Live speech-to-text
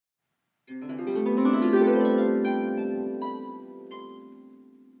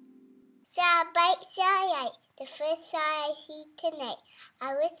the first star I see tonight.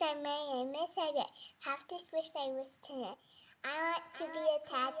 I wish I may, I miss I get. Half this wish I wish tonight. I want to be a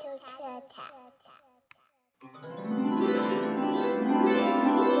tattoo critter.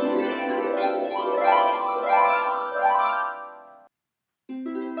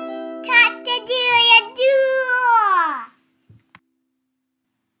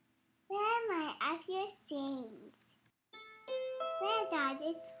 Where am I at your things? Where are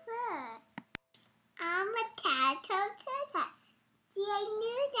the fur? I'm a tattoo critter. See, I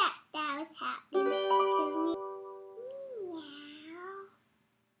knew that was happening to me. Meow.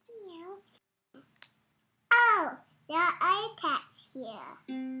 Meow. Oh, there are cats here.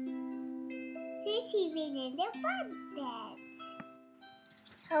 Who's even in the bunk bed?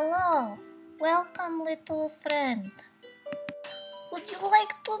 Hello, welcome little friend. Would you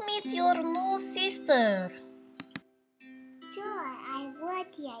like to meet your new sister? Sure, I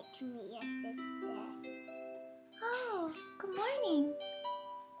would like to meet your sister. Oh, good morning.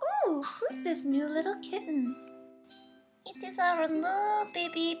 Oh, who's this new little kitten? It is our new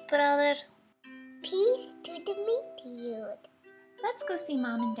baby brother. Peace to the meet you. Let's go see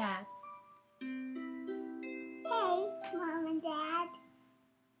Mom and Dad. Hey, Mom and Dad.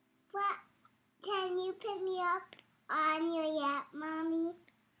 What? Can you pick me up on your yacht, Mommy?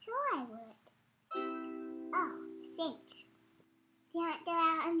 Sure, I would. Oh, thanks. Do you want to go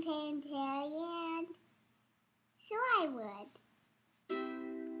out and play in Fairyland? Sure, I would.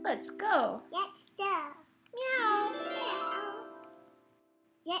 Let's go. Let's go. Meow. Meow.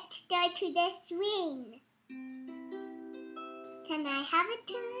 Let's go to the swing. Can I have a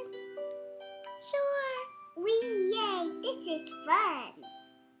turn? Sure. Wee, yay, this is fun.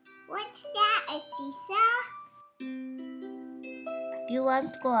 What's that, a seesaw? You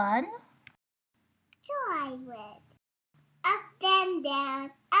want to go on? Sure, I would. Up and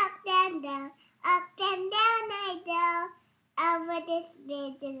down, up and down, up and down I go. Over this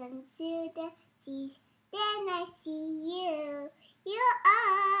bridge and through the seas. Then I see you. You're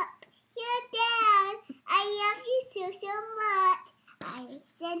up, you're down. I love you so, so much. I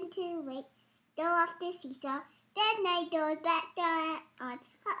send to wait, go off the seesaw. Then I go back down on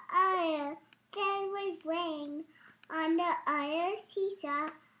the other. Then was rain on the other seesaw.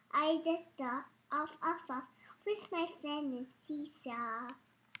 I just stop off with my friend in seesaw.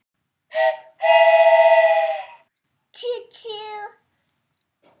 Choo choo.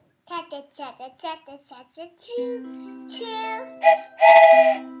 Chatta chatta chatta chatta choo choo.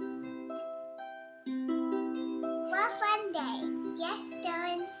 What fun day. Yes, go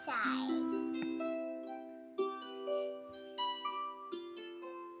inside.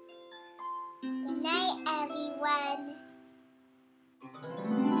 Good night, everyone.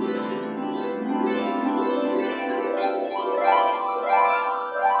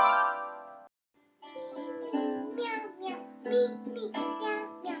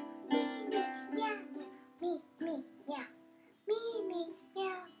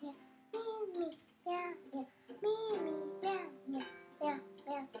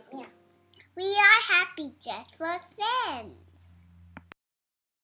 We are happy just for fun.